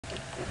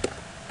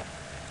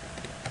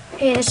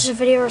Hey, this is a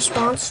video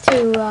response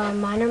to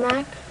Miner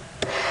Mac.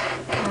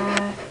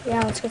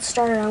 Yeah, let's get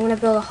started. I'm gonna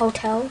build a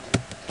hotel.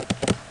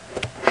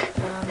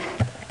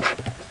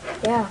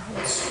 Yeah,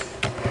 let's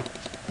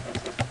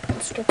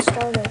get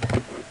started.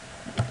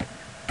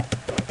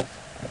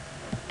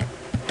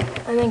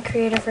 I'm in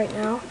creative right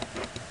now,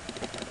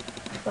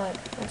 but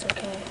that's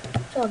okay.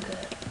 It's all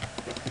good.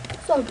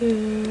 It's all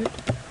good.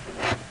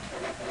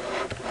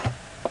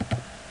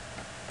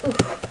 Oof.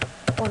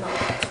 Oh no.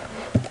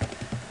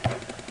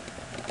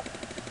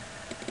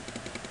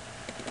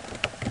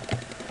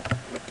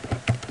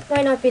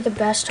 Might not be the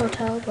best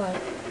hotel,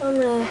 but I'm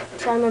gonna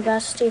try my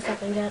best to see if I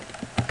can get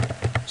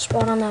a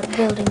spot on that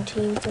building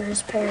team for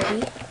his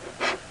parody.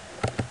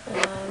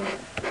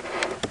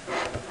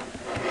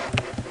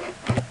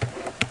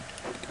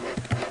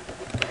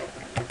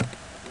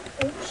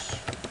 Oops.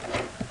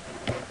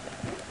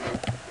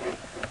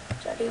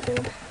 Is that even?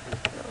 No.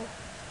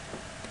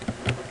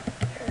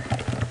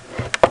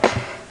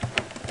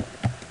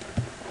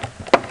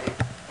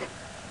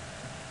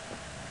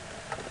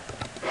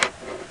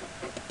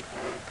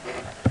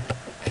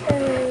 Here.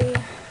 Okay.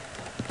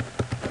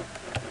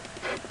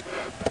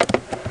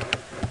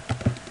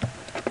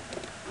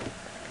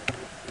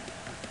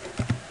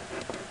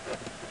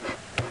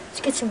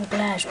 Let's get some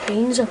glass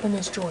panes up in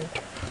this joint.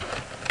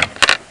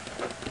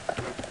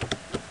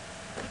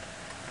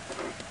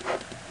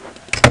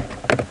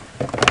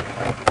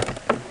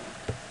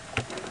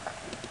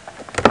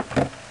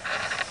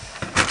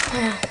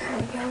 There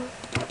we go.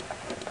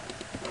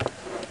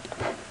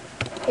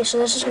 Okay, so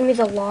this is going to be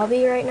the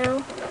lobby right now.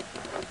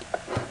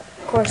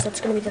 Of course,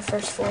 that's going to be the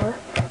first floor.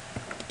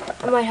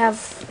 I might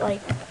have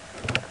like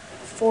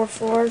 4 or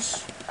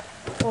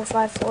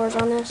 5 floors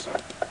on this.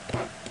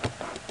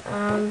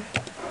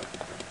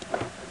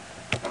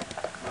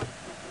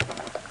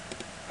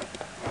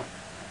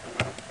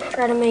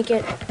 Try to make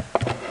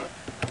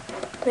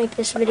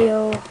this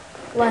video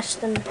less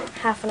than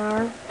half an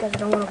hour because I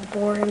don't want to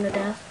bore him to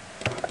death.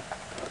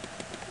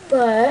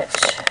 But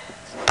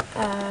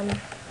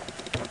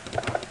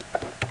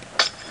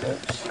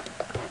oops.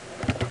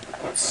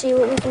 Let's see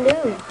what we can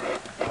do.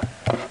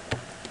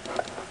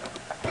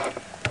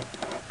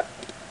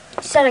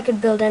 He said I could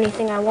build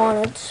anything I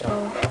wanted,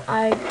 so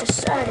I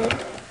decided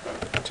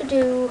to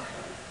do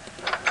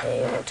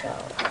a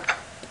hotel.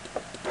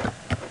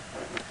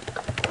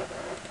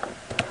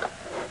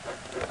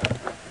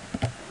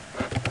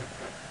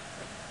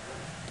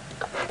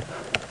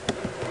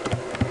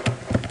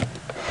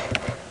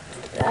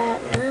 That.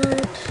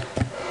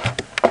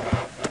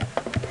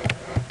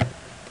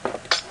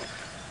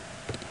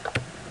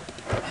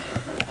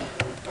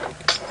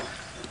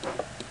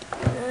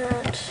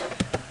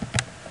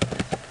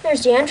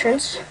 There's the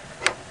entrance.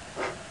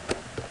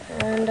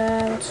 And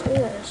let's do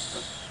this.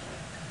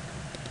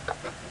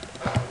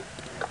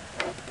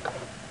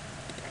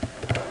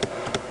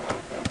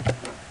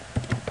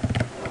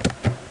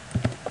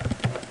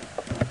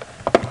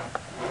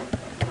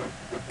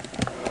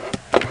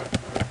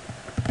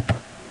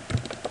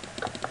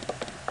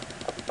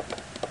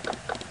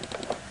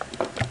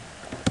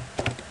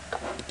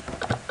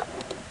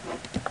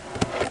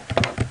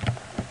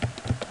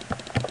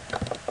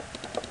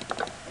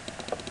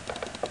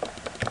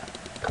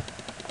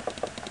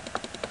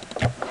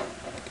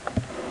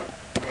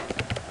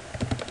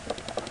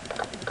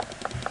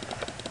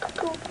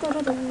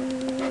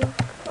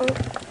 Oh,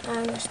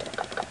 I missed it.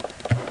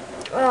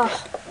 Ugh.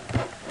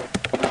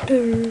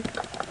 Okay.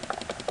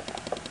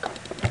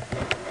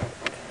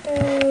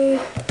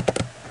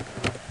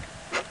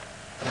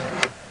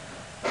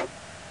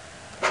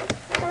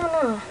 I don't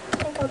know. I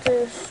think I'll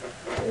just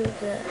do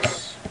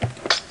this.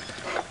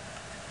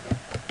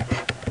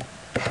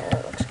 Yeah,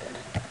 that looks good.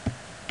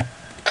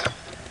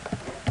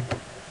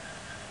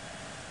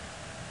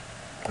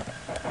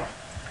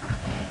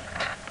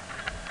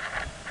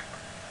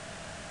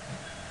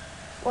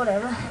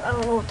 Whatever. I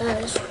don't know what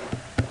that is.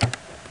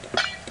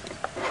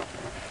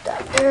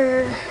 That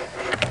there.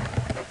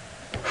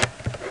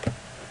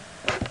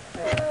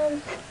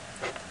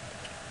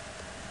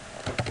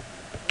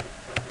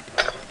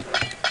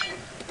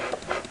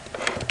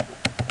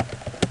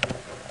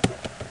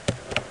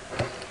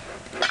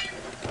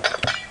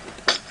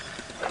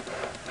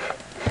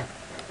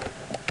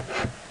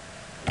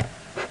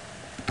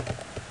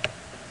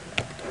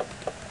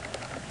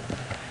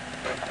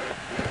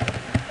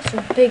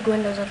 Some big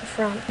windows at the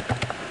front.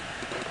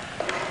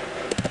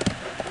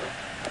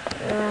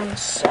 And on the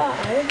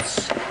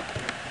sides,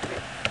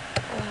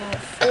 I have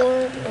 4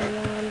 and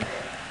 1,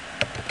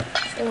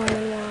 4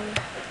 and 1,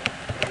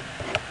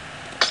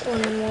 4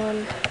 and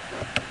 1,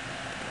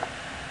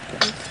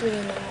 and 3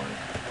 and 1.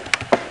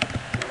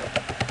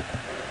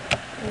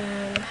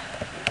 And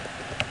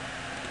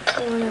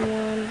 4 and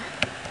 1,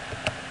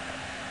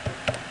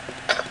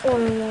 4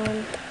 and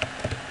 1,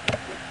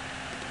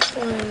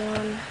 4 and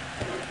 1.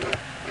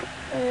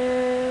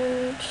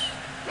 And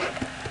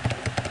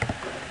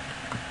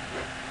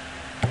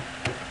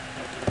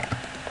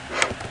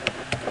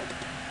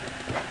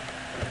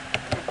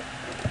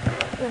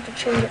I have to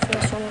change it for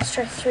this one. Let's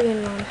try 3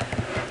 and 1.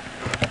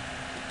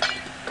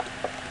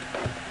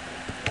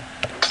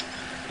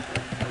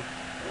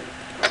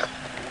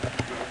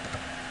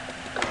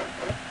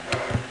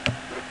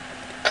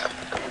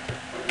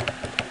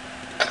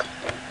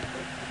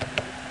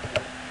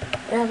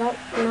 Yeah,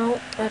 no,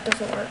 that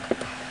doesn't work.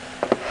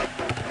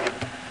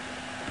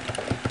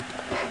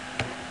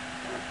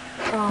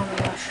 Oh my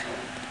gosh.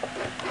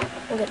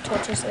 We'll get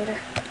torches later.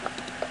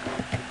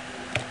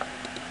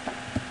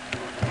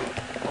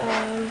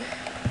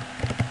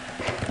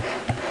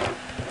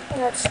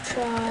 Let's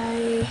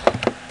try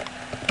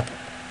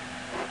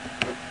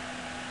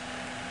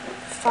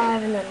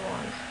 5 and then 1.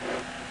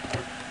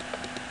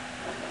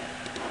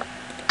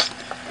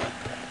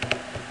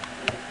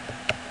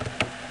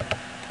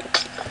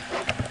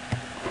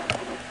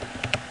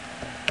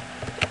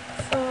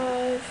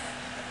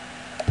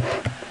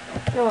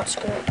 No, it's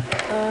good.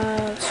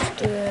 Let's just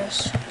do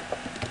this.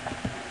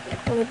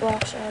 How many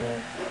blocks are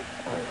there?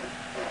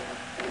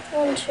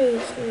 1, 2,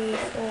 3,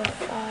 4,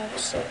 5,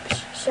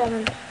 6,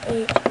 7,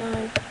 8,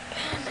 9, 10,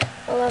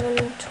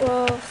 11,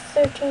 12,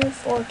 13,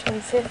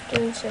 14,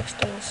 15,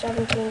 16,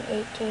 17,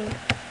 18,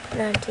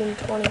 19,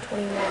 20,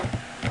 21.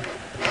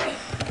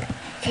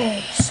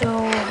 Okay, so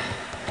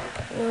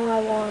now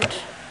I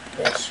want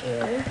this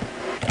here.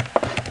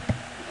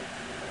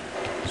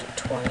 So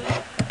 20.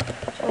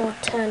 So I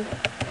want 10.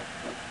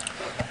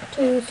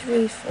 2,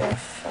 3, 4,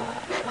 5.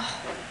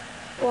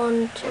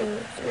 1, 2,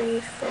 3,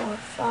 4,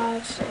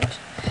 5, 6,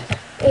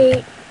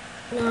 8,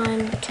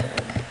 9, 10.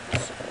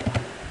 So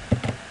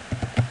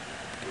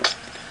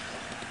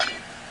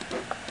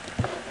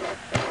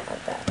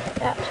like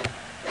that.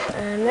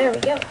 And there we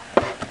go.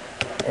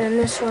 And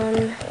this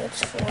one,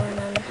 it's 4 and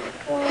then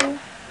 1.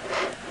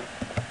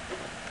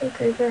 Hey,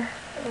 creeper.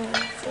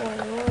 4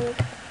 and 1.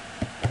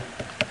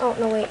 Oh,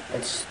 no, wait.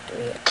 It's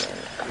 3 at the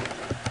end.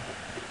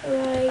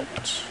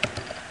 Right.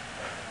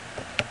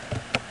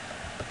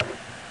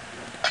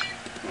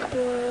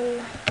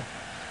 1.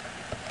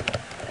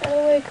 Out of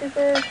the way,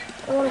 creeper. I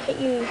don't want to hit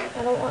you.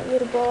 I don't want you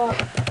to blow up.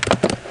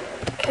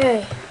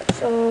 Okay,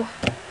 so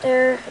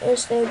there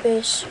is the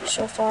base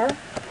so far.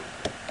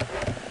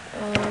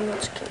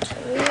 Let's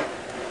continue.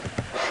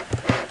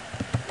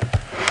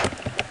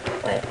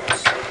 Wait.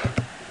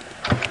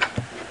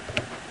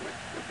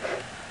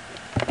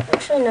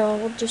 Actually, no.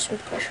 We'll do some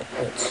pressure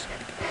plates.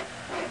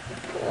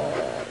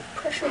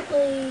 Pressure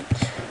plate.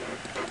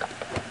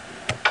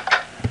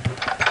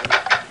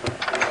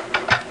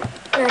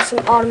 There's some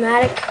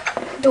automatic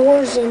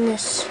doors in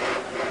this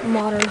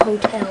modern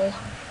hotel.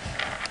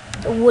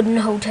 The wooden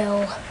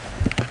hotel.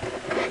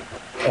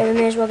 Okay, we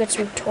may as well get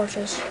some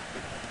torches.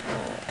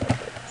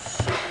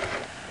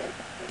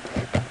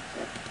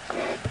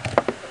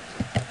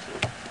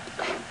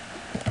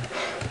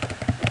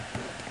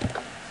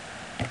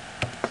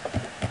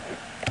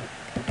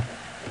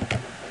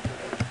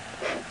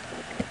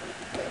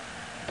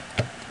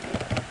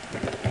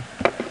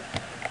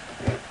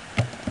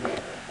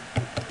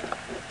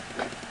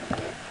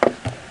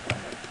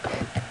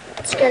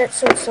 Let's get it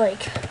so it's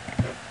like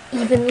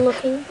even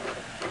looking.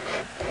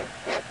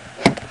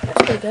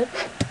 That's pretty good.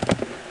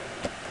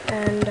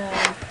 And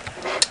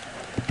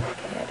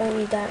okay, I don't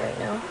need that right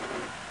now.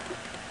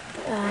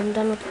 I'm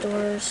done with the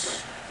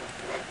doors.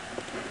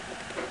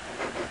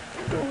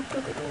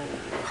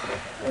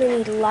 We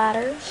need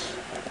ladders.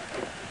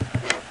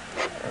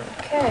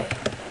 Okay.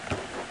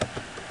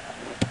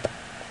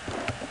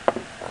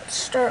 Let's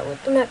start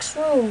with the next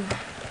room.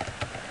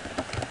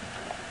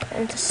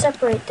 And to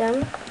separate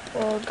them,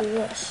 we'll do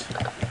this.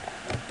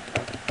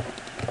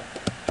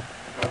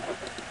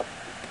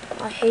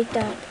 I hate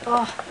that.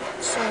 Oh,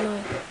 it's so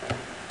annoying.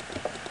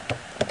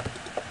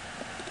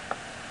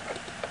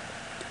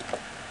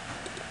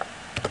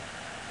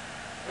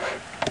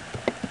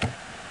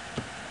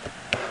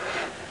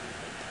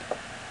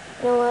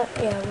 You know what?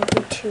 Yeah, we'll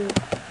do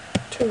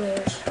two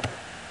layers.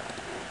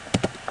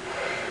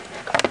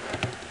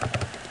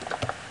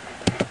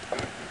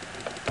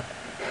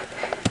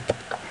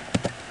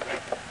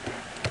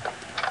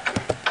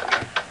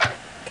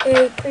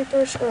 Okay,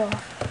 creepers are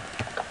off.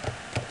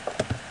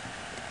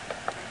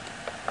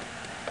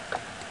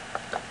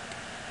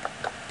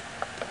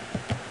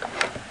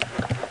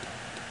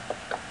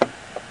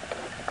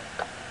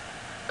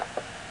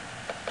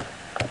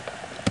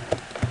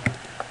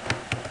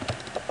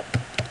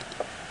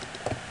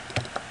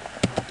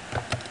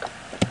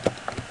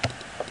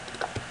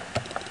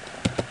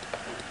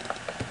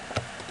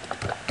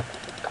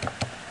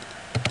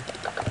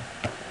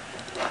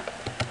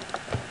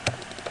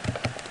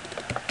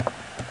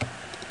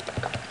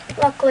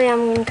 Luckily,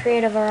 I'm in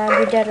creative or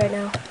I'd be dead right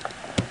now.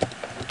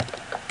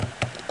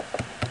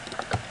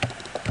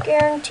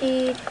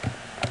 Guaranteed.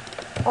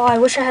 Oh, I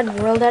wish I had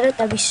world edit.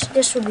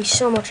 This would be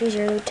so much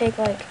easier. It would take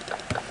like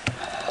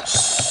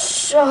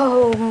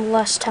so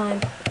less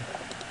time.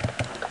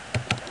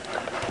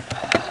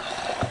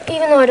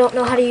 Even though I don't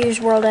know how to use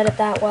world edit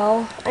that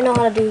well, I know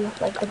how to do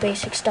like the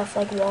basic stuff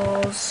like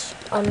walls,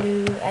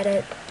 undo,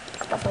 edit,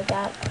 stuff like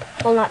that.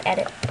 Well, not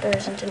edit. There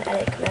isn't an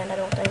edit command, I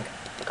don't think.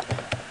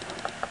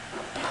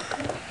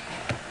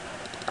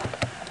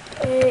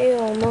 Okay,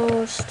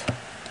 almost.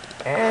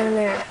 And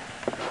there.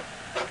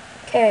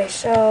 Okay,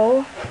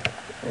 so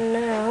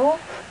now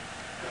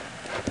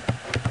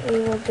we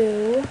will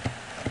do,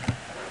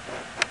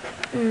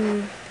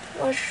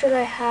 what should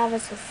I have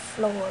as the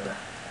floor?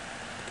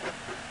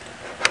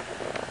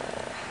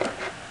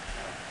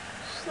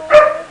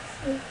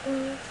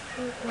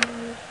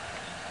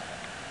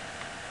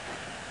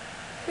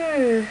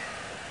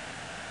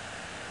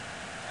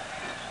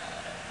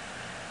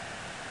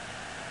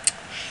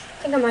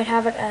 I think I might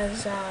have it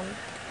as,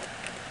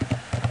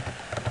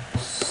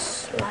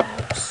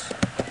 slabs.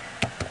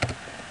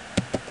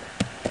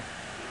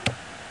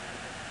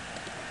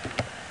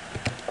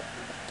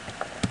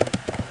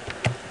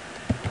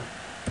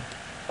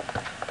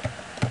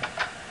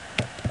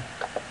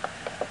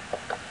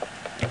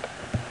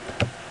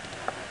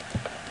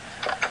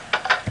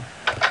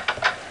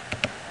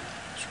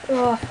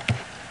 Oh.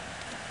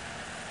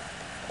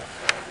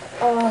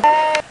 Oh.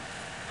 Okay,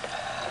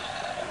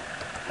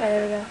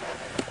 there we go.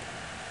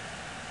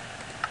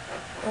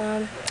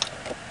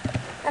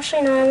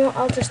 Actually, no, I won't.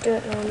 I'll just do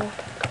it normal.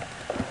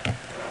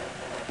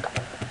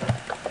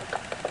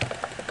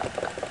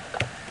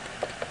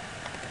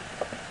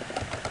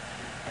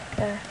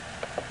 There.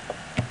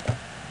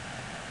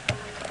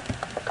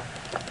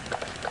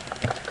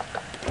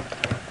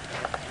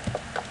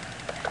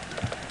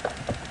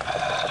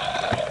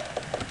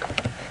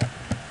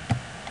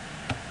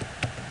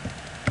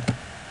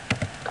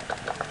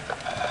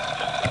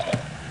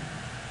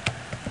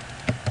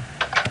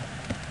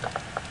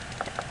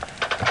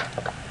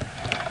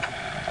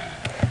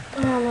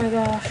 Oh my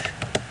gosh.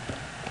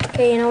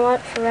 Okay, you know what?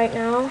 For right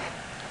now,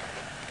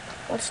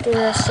 let's do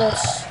this so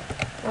it's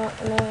not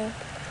annoying.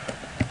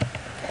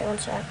 Okay, one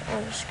sec.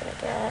 I'm just gonna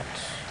get...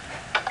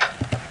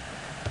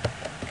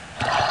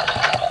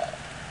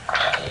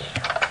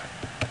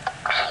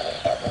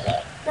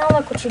 Now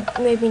look what you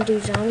made me do,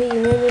 zombie.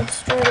 You made me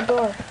destroy the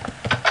door.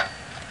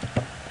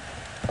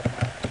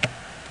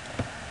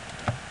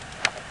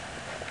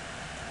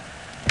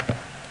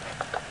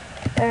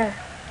 There.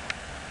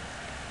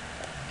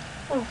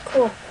 Oh,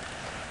 cool.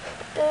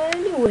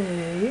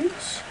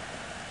 Anyways,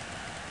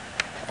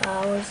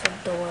 where's the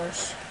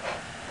doors?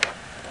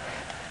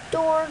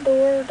 Door.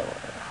 There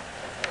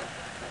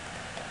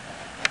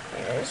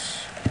it is.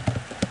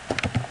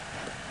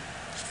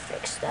 Let's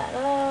fix that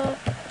up.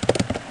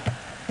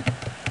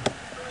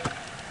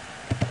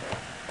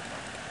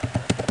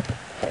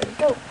 There we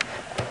go.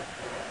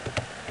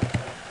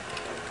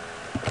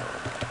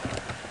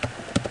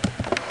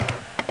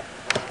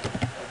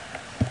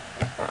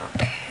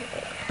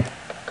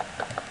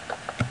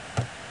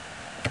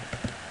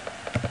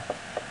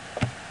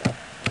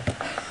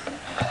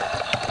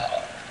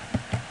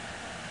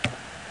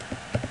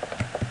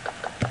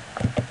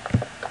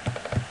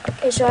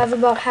 Okay, so I have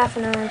about half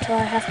an hour until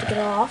I have to get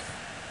off.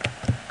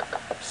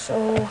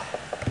 So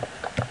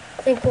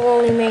I think we'll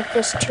only make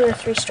this 2 or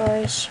 3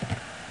 stories.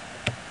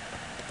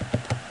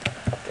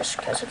 Just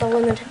because of the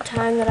limited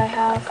time that I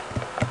have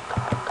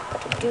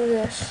to do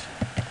this.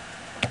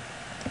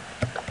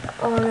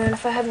 Oh man,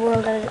 if I had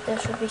World Edit,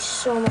 this would be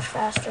so much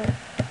faster.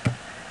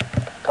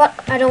 But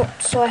I don't,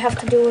 so I have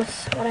to do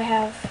with what I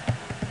have.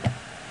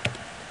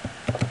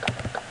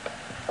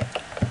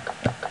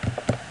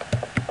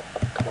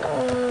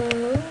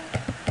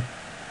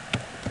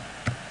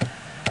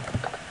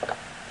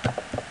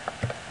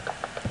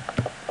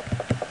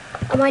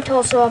 I might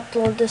also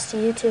upload this to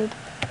YouTube.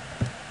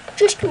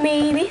 Just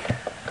maybe.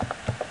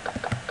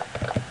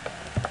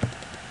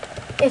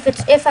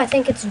 If I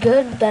think it's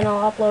good, then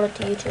I'll upload it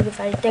to YouTube. If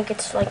I think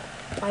it's like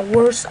my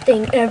worst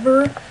thing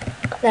ever,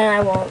 then I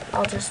won't.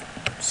 I'll just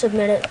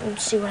submit it and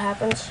see what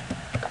happens.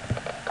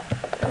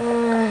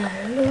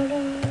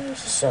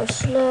 This is so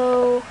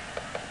slow.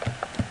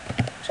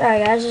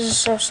 Sorry guys, this is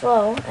so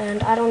slow,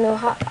 and I don't know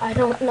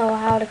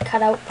how to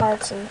cut out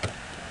parts and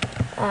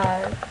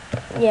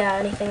yeah,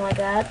 anything like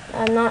that.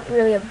 I'm not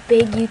really a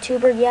big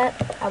YouTuber yet.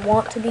 I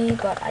want to be,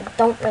 but I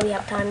don't really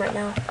have time right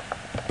now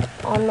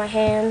on my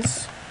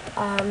hands.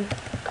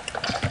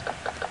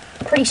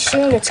 Pretty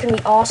soon it's gonna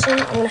be awesome.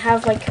 I'm gonna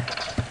have like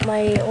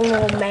my own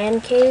little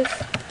man cave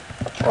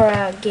or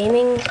a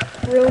gaming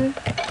room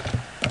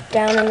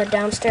down in the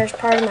downstairs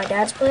part of my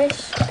dad's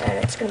place,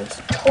 and it's gonna be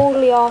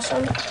totally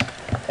awesome.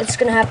 It's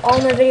gonna have all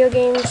my video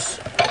games.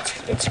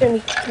 It's gonna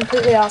be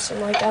completely awesome.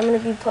 Like I'm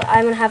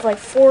gonna have like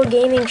 4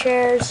 gaming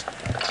chairs.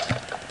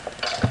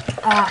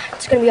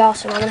 It's gonna be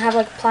awesome. I'm gonna have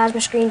like a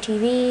plasma screen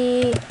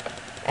TV,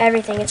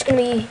 everything. It's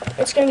gonna be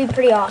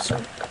pretty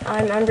awesome.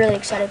 I'm really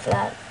excited for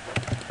that.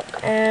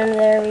 And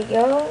there we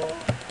go.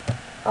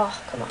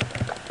 Oh, come on.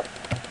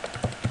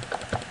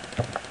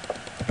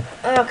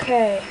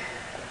 Okay,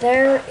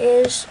 there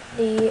is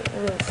the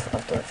roof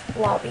of the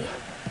lobby.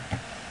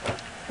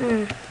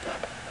 I'm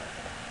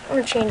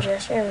gonna change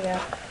this. There we go.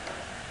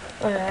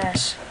 Look at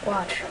this.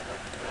 Watch.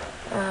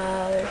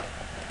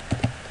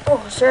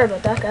 Oh, sorry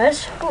about that,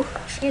 guys. Ooh,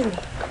 excuse me.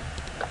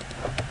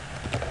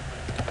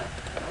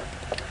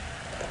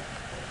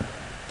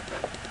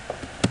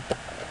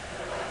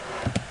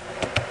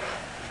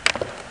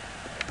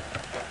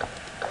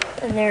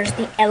 And there's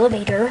the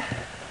elevator.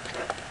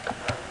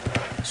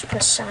 Just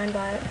put a sign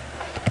by it.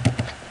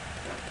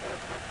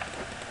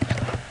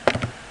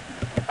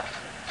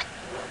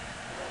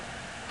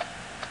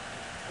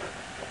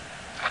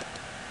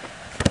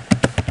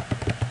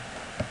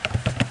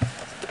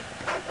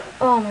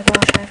 Oh my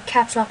gosh, I have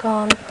caps lock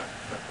on.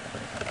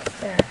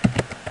 There.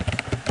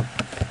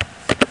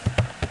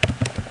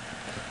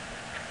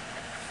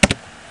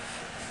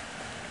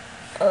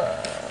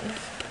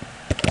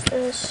 What's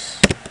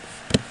this?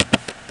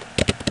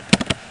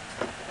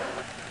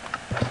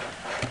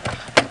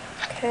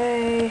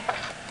 Okay.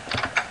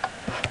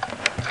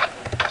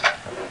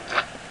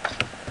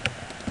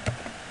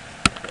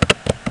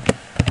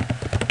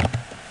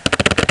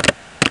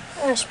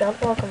 I spelled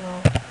welcome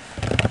wrong.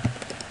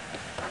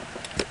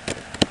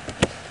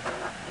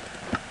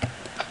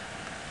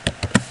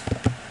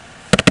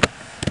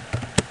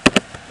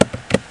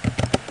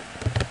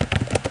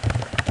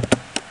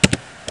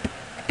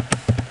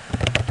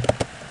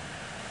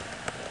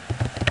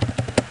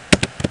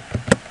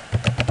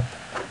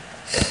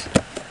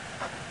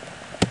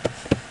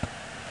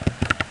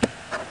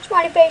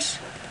 Smiley face.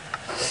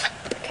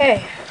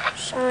 Okay,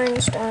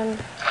 signs done.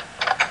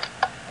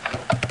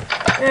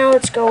 Now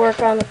let's go work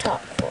on the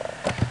top floor.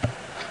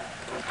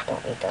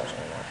 Don't need those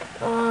anymore.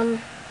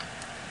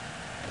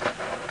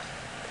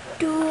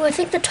 I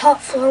think the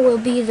top floor will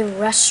be the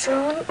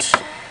restaurant.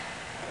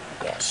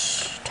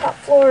 Yes, top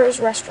floor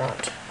is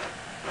restaurant.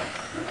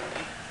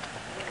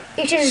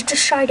 It is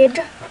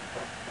decided.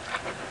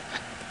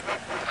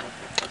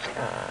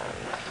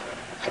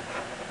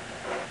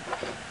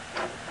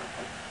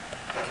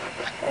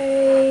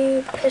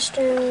 Okay,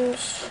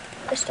 pistons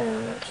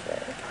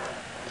there.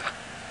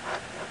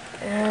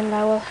 And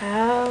I will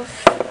have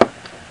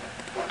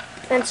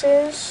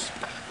fences.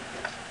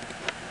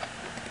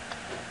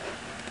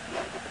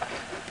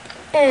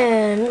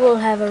 And we'll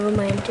have a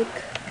romantic.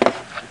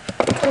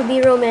 It'll be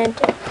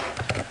romantic.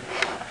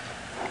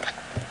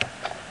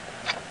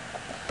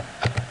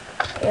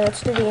 Okay,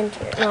 let's do the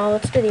interior. No,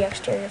 let's do the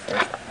exterior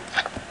first.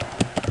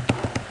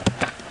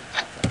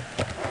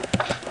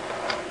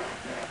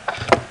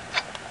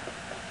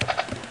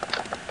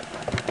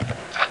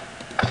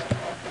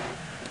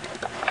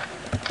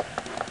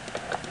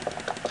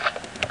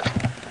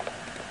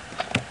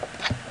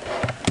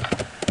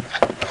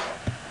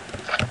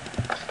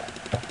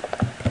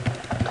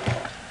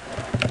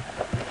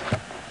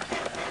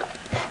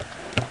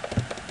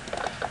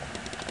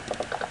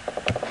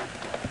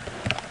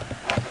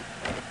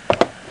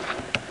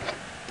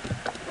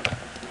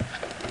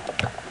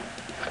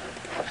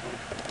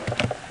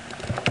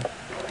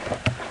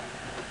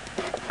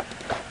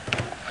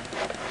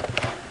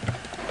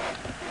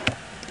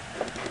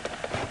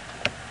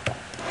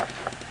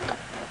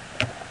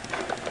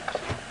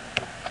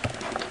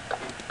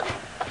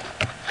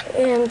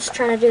 I'm just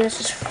trying to do this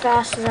as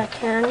fast as I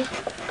can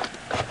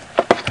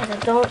because I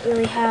don't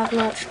really have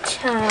much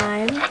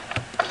time.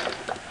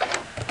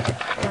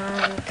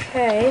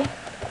 Okay. I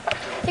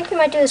think we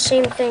might do the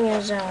same thing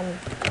as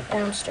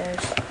downstairs.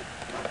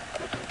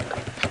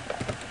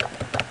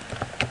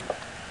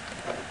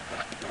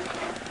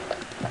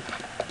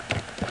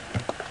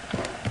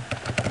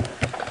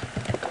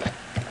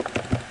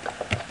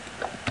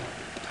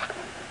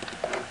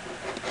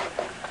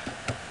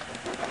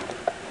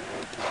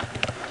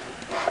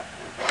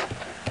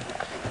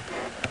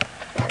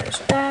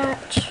 That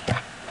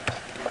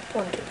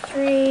 1, 2,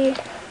 3. 1,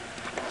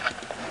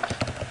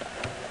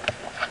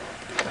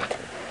 2,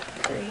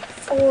 3,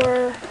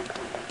 4.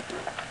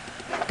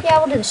 Yeah,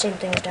 we'll do the same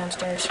thing as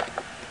downstairs.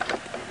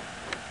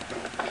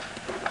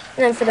 And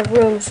then for the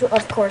rooms,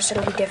 of course,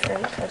 it'll be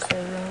different because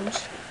they're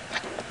rooms.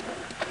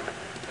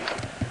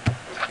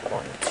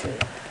 1, 2,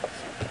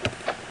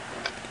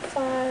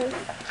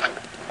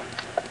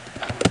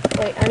 5.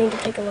 Wait, I need to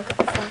take a look at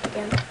the front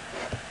again.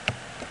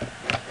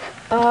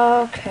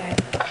 Okay.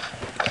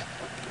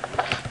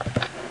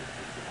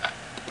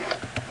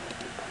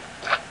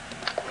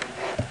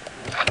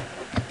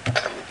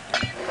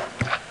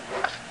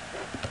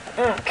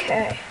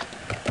 Okay.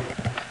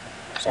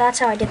 So that's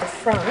how I did the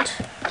front.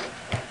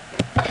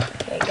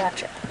 Okay,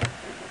 gotcha.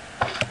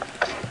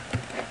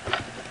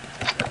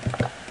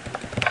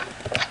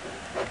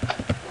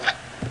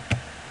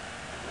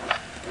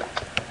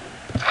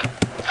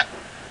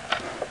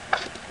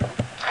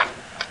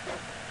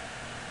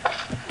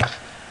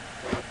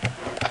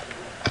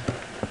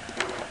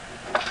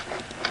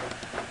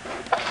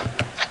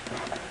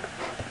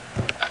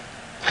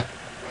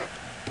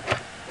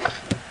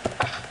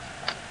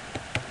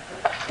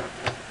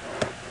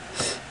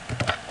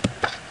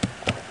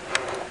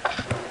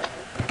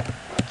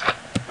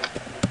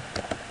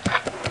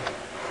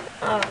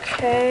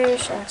 Okay,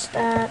 so that's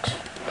that.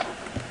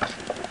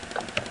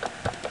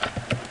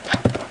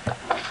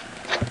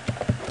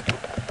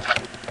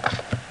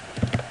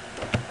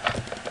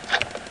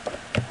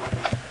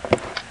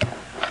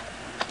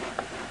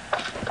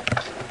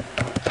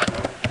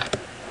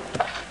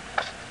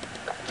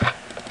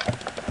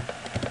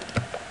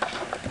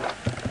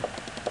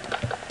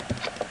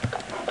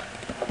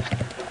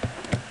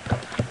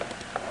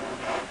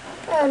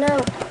 Oh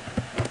no.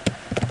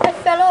 I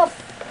fell off.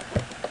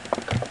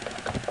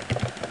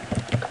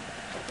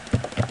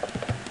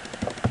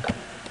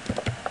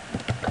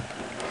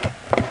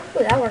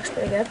 Ooh, that works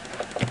pretty good.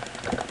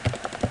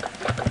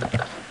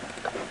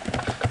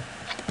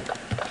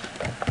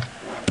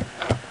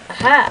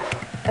 Aha!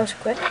 That was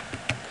quick.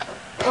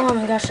 Oh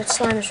my gosh, that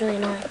slime is really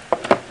annoying.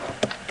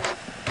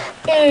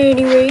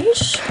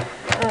 Anyways,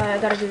 I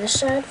gotta do this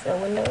side for the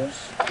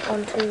windows.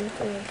 1, 2, 3,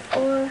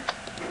 4.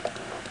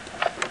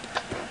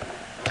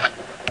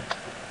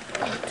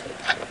 1, 2, 3,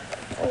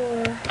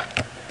 4.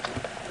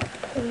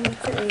 1, 2,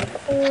 3,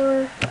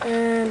 4.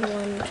 And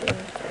 1, 2,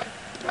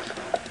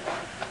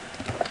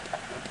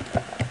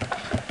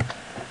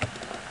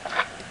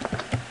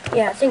 3.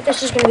 Yeah, I think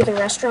this is gonna be the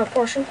restaurant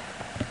portion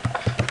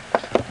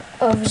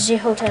of the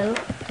hotel.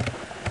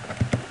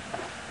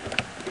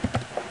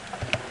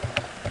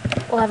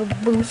 We'll have a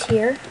booth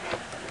here.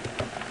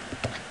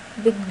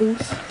 Big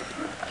booth.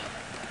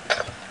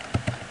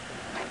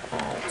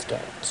 Let's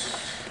get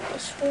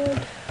this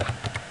wood.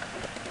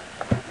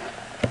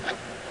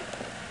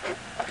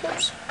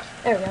 Oops.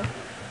 There we go.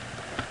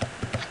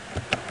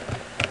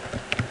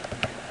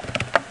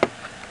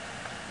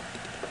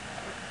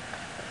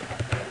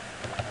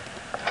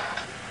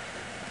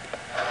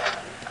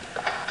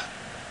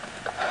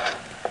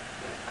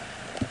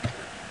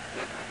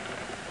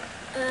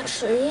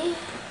 Actually,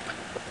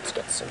 let's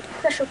get some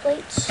pressure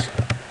plates.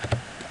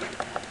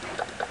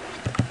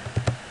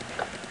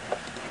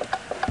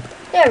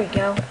 There we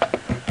go.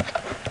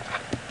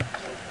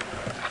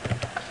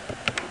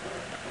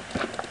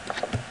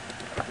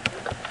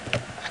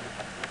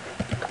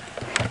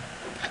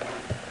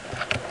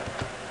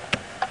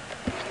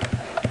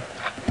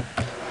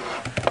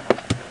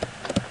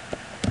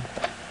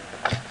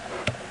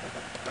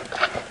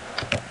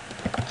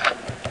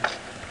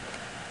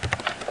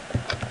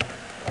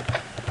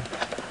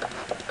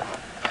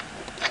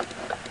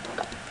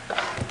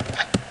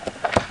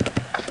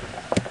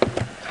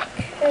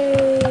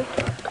 Okay.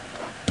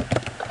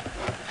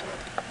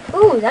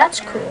 Ooh, that's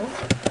cool.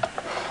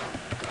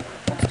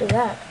 Let's do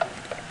that.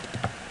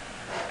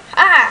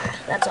 Ah,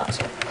 that's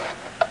awesome.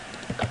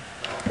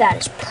 That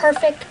is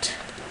perfect.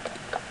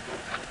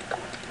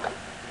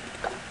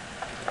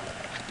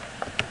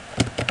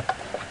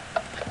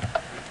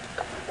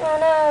 Oh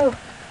no,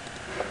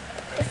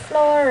 the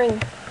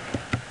flooring.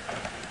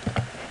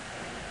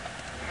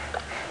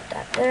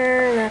 That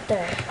there and that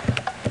there.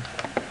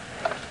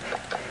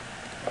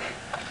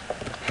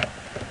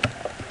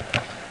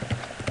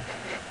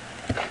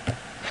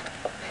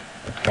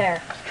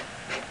 There.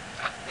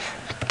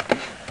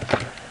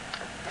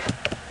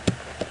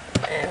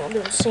 And we'll do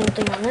the same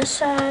thing on this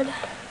side.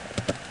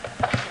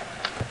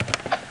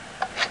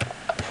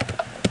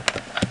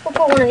 We'll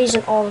put one of these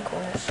in all the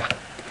corners.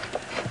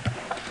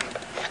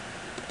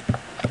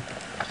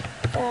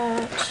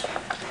 That.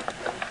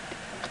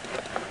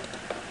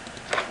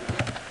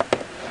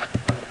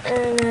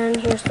 And then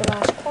here's the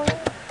last corner.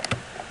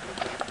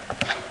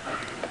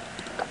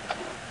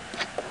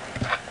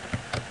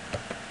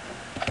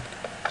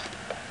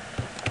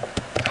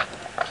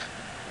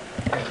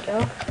 There we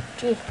go.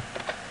 Gee.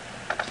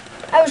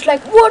 I was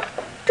like, what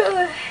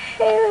the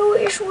hell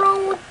is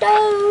wrong with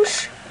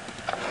those?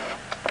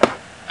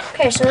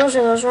 Okay, so those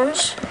are those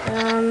ones.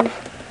 I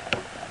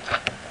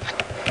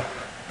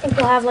think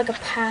we'll have like a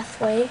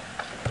pathway.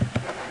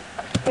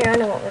 Here, I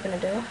know what we're gonna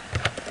do.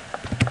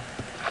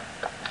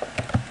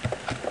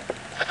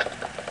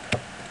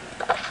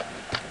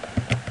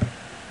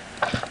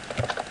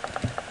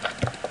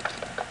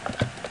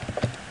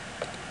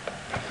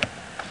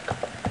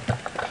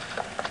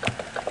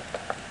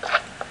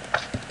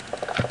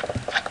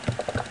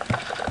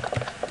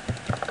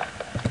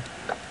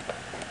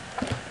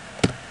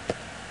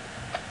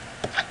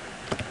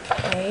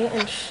 Okay,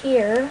 and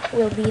here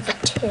will be the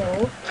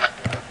till.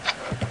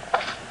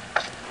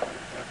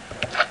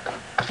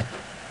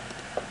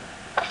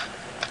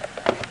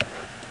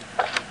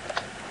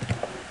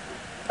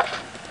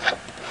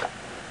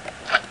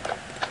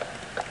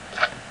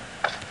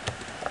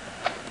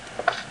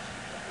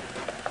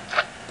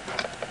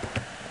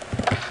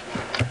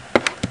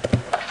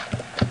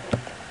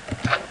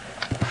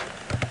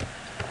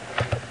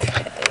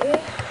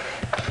 Okay.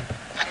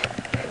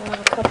 We'll have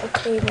a couple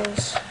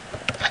tables.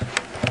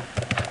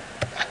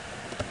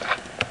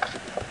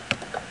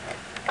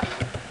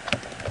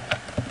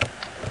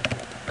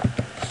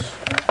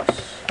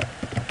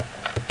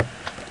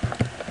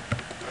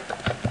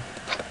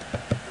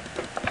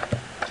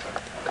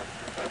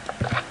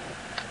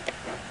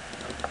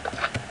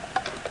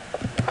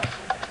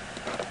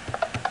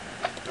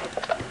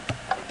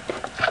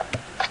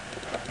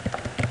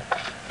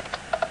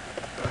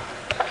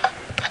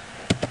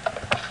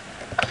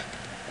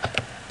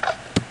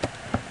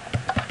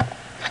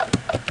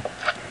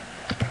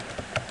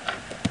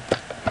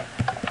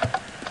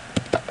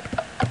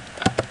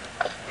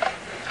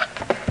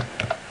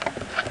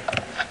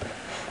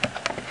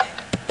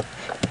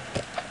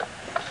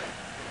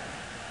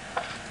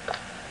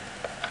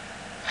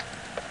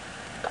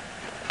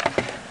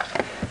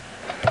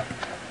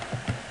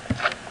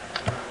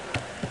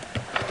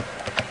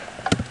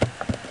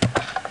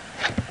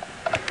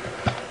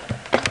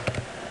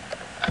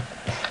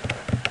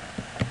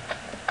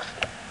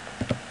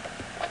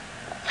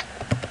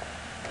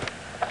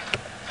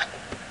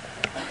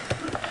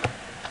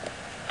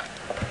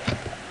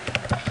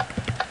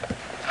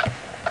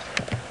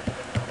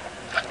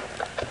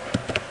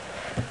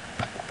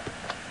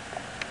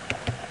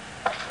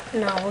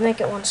 No, we'll make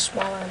it one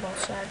smaller on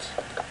both sides.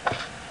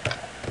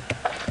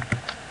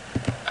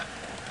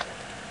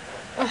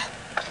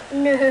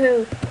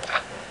 No.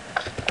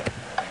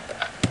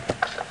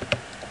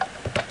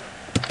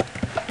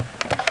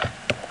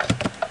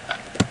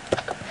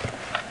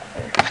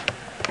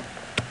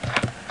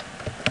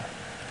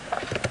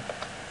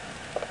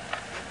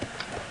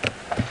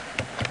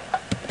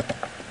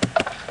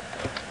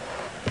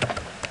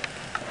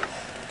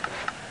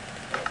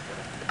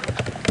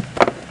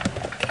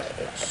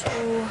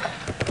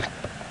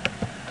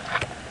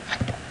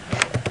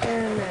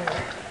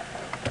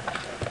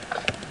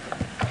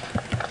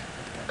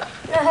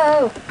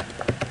 No!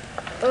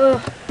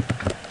 Ugh.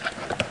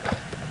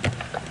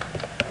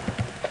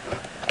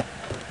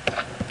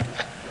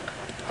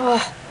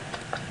 Oh.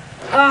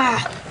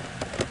 Ah!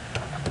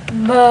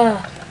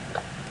 Buh.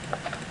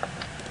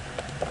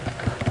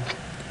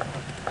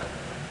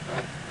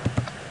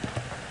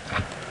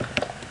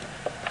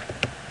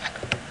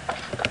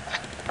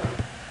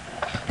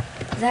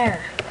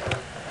 There.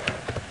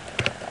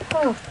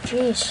 Oh,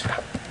 jeez.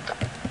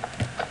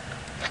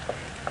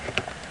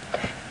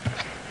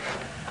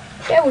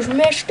 That was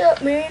messed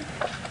up, man.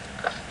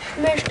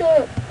 Messed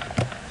up.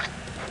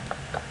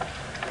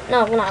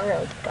 No, well, not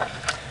really, but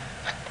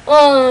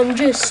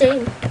just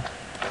saying.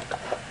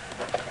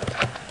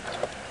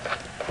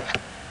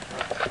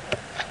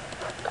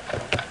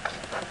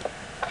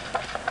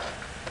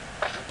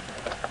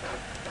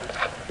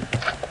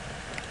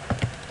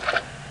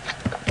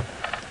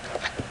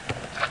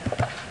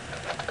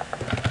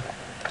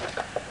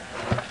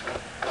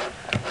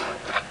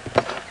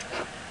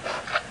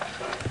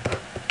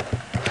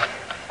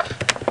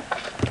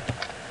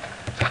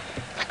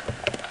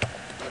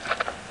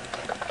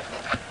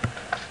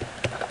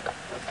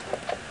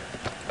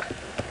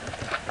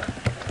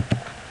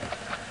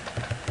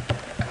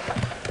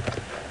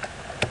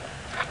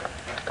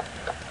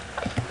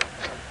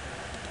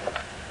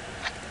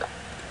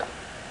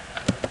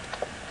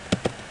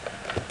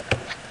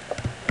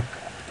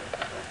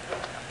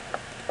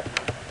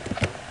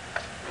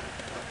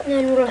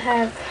 And then we'll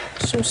have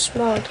some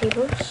small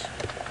tables.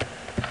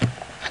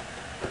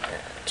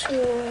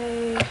 2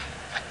 away.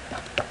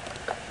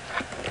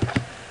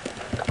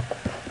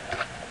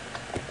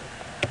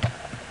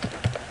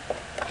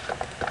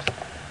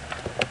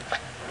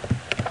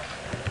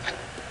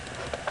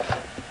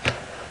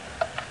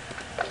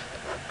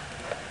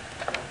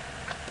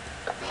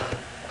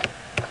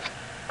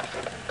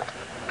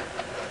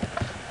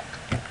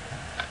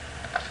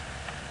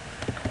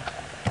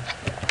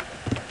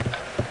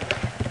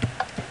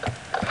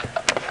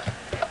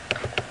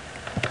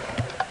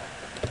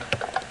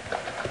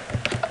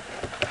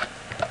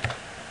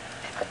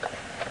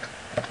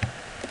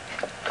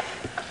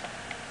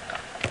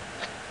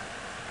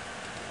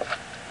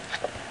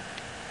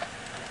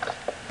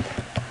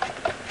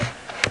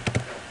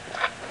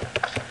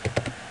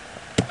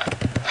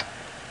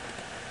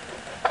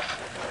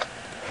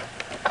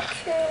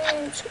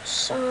 Okay, let's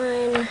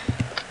assign.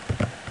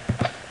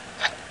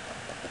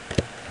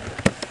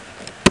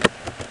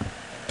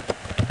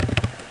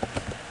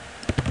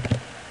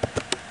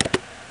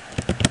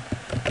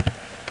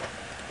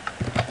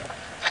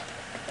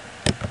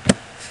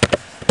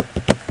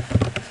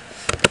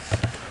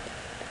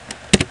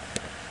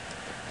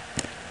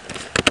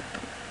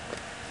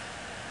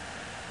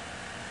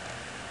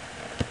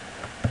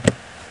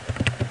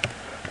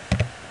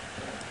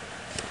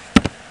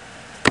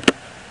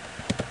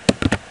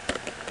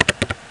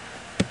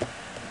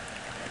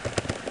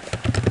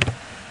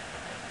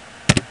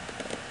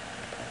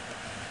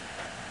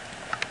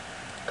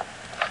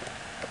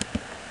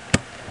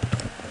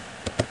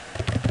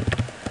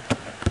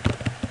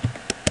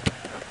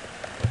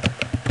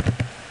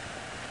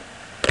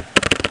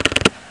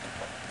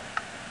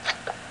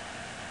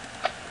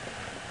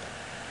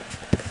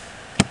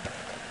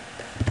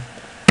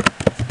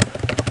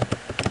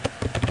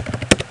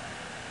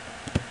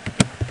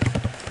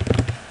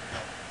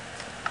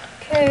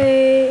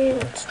 Okay,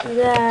 let's do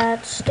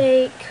that.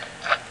 Steak.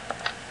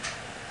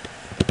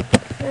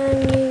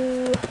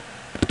 Menu.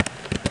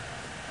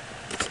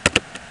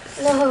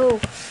 No,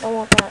 don't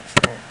want that.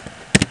 There.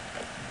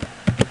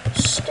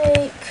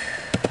 Steak.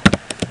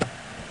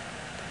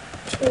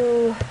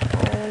 2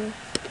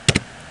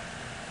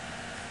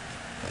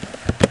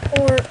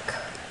 pork.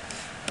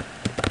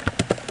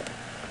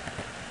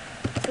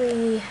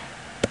 3